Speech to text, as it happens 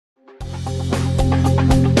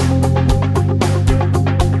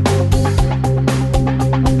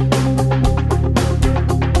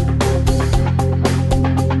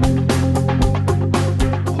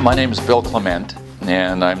My name is Bill Clement,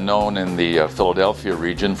 and I'm known in the Philadelphia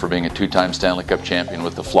region for being a two-time Stanley Cup champion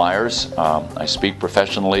with the Flyers. I speak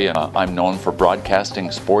professionally, and I'm known for broadcasting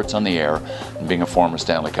sports on the air and being a former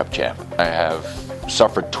Stanley Cup champ. I have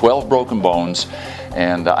suffered 12 broken bones,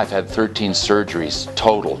 and I've had 13 surgeries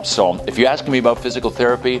total. So if you ask me about physical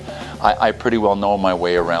therapy, I pretty well know my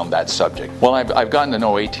way around that subject. Well, I've gotten to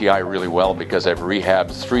know ATI really well because I've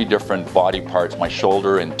rehabbed 3 different body parts, my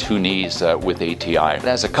shoulder and 2 knees with ATI.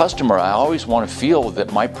 As a customer, I always want to feel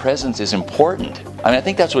that my presence is important. I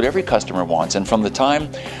think that's what every customer wants. And from the time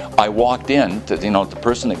I walked in, to, the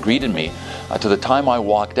person that greeted me, to the time I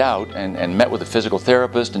walked out and met with a physical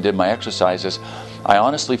therapist and did my exercises, I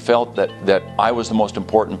honestly felt that I was the most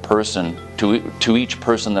important person to each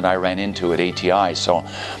person that I ran into at ATI. So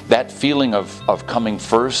that feeling of coming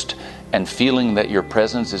first and feeling that your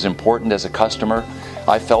presence is important as a customer,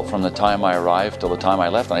 I felt from the time I arrived till the time I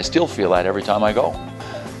left, and I still feel that every time I go.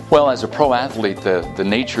 Well, as a pro athlete, the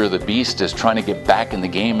nature of the beast is trying to get back in the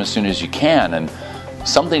game as soon as you can, and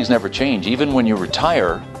some things never change. Even when you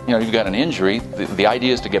retire, you've got an injury, the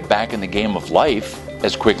idea is to get back in the game of life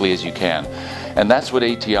as quickly as you can. And that's what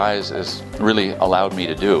ATI has really allowed me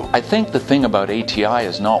to do. I think the thing about ATI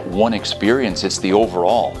is not one experience, it's the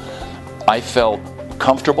overall. I felt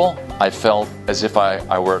comfortable, I felt as if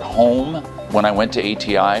I were at home when I went to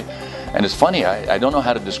ATI. And it's funny, I don't know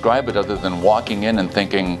how to describe it other than walking in and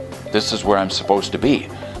thinking, this is where I'm supposed to be.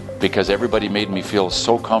 Because everybody made me feel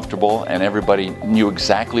so comfortable and everybody knew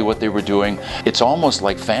exactly what they were doing. It's almost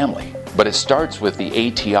like family. But it starts with the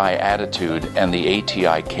ATI attitude and the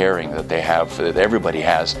ATI caring that they have, that everybody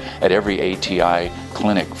has at every ATI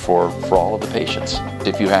clinic for all of the patients.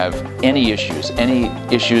 If you have any issues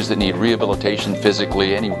that need rehabilitation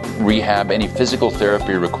physically, any rehab, any physical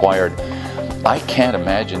therapy required, I can't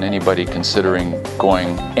imagine anybody considering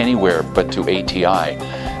going anywhere but to ATI.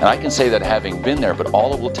 And I can say that having been there, but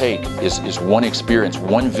all it will take is one experience,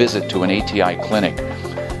 one visit to an ATI clinic,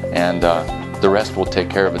 and the rest will take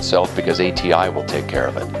care of itself because ATI will take care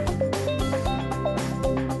of it.